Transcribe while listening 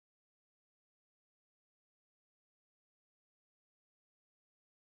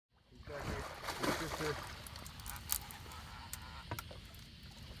sir.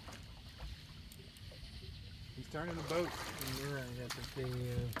 He's turning the boat.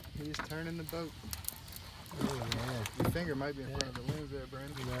 He's turning the boat. Oh, yeah. Your finger might be in front of the lens there,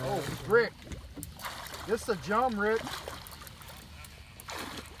 Brandon. Yeah. Oh, Rick. This is a jump, Rick.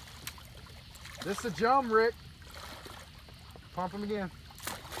 This is a jump, Rick. Pump him again.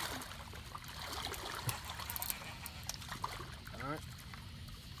 All right.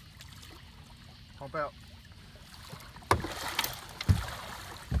 Pump out.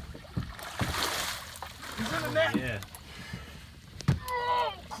 He's in the net. Yeah.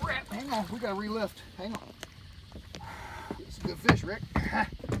 Oh, crap. Hang on. We got to relift. Hang on. It's a good fish, Rick.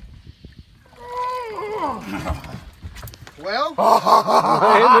 Well,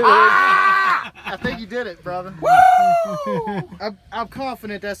 I think you did it, brother. I'm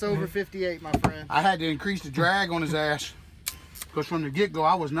confident that's over 58, my friend. I had to increase the drag on his ass because from the get-go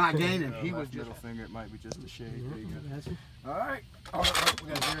I was not gaining. He was just middle finger. It might be just a shade. There you go. All right. Oh, we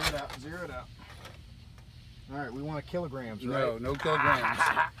got to zero it out. Zero it out. All right. We want kilograms, right? no kilograms.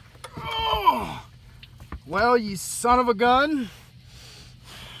 Oh. Well, you son of a gun.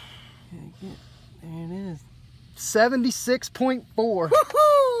 There it is. 76.4.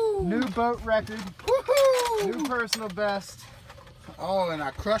 New boat record. New personal best. Oh, and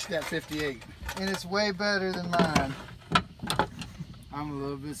I crushed that 58. And it's way better than mine. I'm a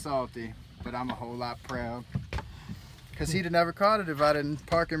little bit salty, but I'm a whole lot proud. Because he'd have never caught it if I didn't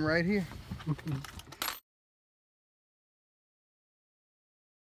park him right here.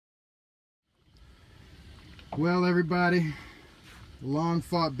 Well, everybody, long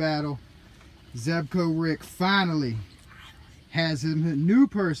fought battle. Zebco Rick finally has his new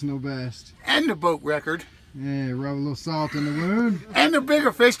personal best. And the boat record. Yeah, rub a little salt in the wound. And the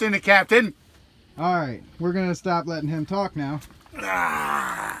bigger fish than the captain. All right, we're going to stop letting him talk now.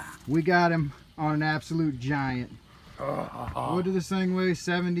 We got him on an absolute giant. What did this thing weigh?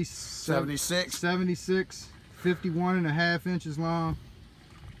 76. 76, 51.5 inches long.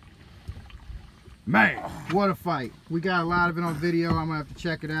 Man, what a fight. We got a lot of it on video. I'm going to have to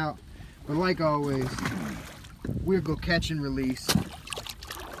check it out. But like always, we'll go catch and release.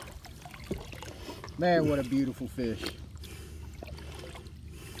 Man, what a beautiful fish.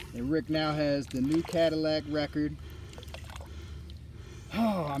 And Rick now has the new Cadillac record.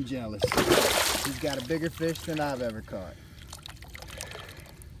 Oh, I'm jealous. He's got a bigger fish than I've ever caught.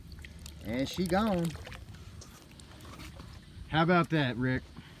 And she gone. How about that, Rick?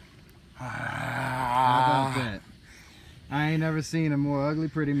 How about that? I ain't never seen a more ugly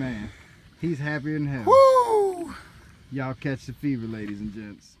pretty man. He's happier than hell. Woo! Y'all catch the fever, ladies and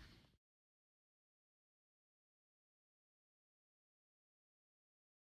gents.